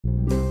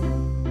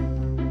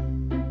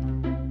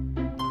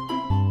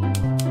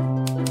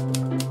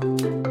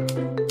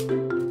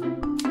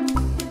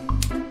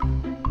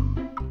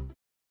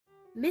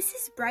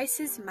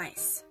Brice's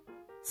Mice.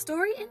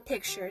 Story and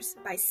pictures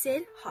by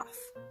Sid Hoff.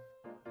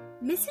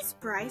 Mrs.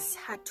 Brice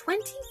had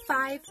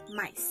 25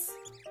 mice.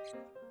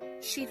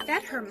 She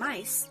fed her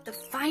mice the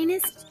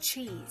finest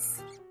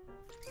cheese.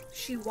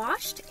 She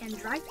washed and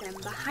dried them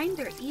behind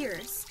their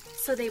ears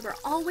so they were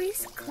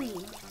always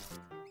clean.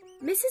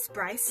 Mrs.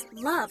 Brice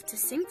loved to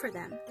sing for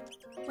them.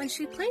 When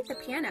she played the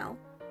piano,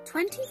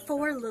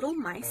 24 little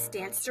mice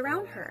danced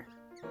around her.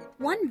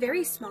 One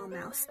very small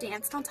mouse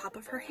danced on top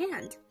of her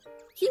hand.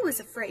 He was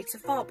afraid to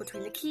fall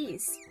between the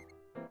keys.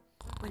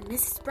 When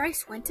Mrs.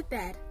 Brice went to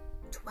bed,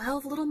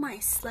 12 little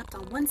mice slept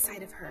on one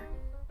side of her.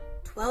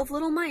 12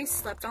 little mice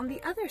slept on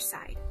the other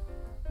side.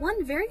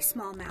 One very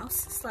small mouse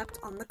slept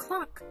on the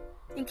clock,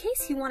 in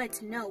case he wanted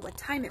to know what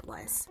time it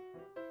was.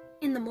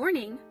 In the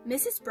morning,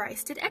 Mrs.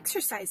 Brice did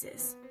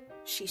exercises.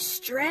 She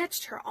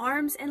stretched her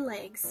arms and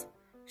legs.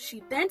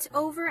 She bent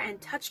over and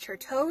touched her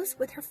toes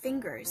with her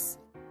fingers.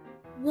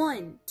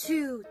 1,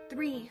 2,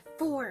 3,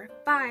 4,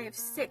 5,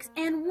 6,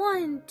 and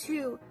 1,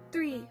 2,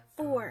 3,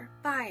 4,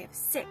 5,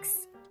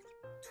 6.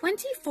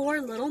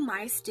 24 little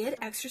mice did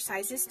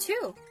exercises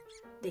too.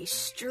 They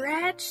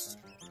stretched,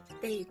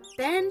 they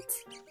bent,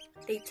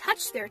 they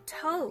touched their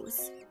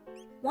toes.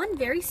 One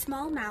very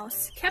small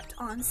mouse kept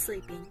on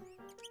sleeping.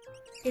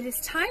 "It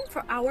is time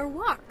for our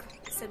walk,"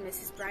 said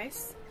Mrs.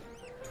 Brice.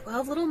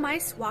 12 little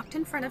mice walked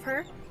in front of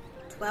her.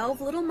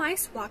 12 little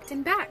mice walked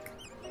in back.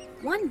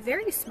 One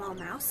very small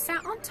mouse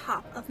sat on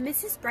top of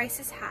Mrs.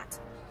 Brice's hat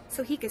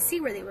so he could see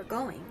where they were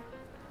going.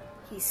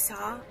 He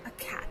saw a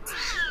cat.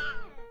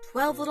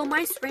 12 little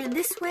mice ran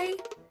this way.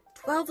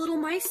 12 little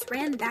mice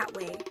ran that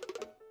way.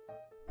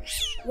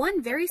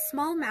 One very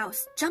small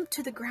mouse jumped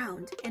to the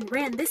ground and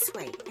ran this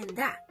way and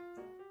that.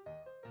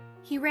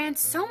 He ran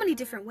so many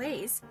different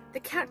ways, the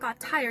cat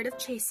got tired of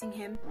chasing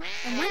him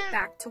and went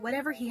back to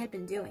whatever he had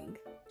been doing.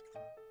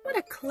 "What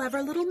a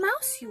clever little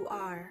mouse you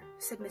are,"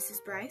 said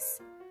Mrs. Brice.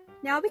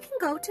 "Now we can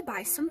go to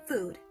buy some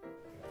food."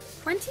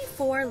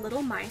 24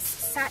 little mice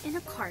sat in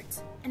a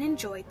cart and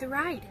enjoyed the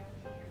ride.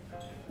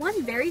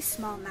 One very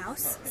small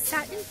mouse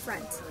sat in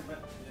front.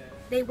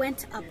 They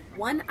went up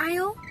one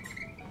aisle.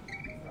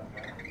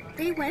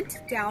 They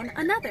went down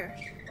another.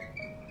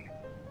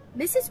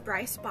 Mrs.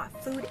 Brice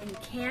bought food in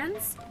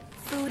cans,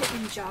 food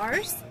in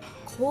jars,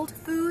 cold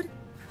food,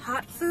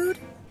 hot food.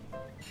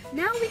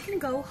 "Now we can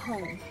go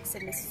home,"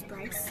 said Mrs.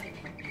 Brice.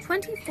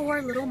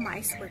 24 little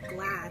mice were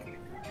glad,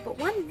 but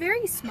one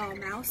very small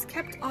mouse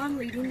kept on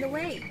leading the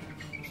way.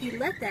 He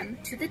led them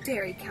to the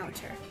dairy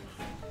counter.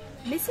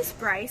 Mrs.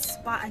 Brice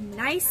bought a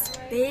nice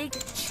big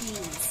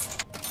cheese.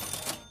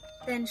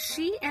 Then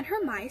she and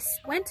her mice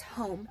went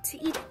home to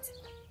eat it.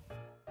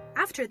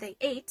 After they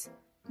ate,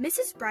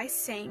 Mrs. Brice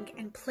sang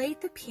and played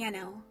the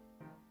piano.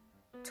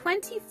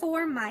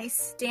 24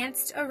 mice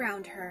danced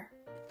around her,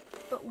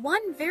 but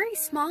one very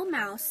small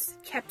mouse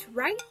kept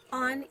right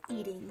on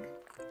eating.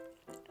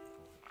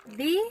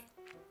 The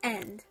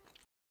end.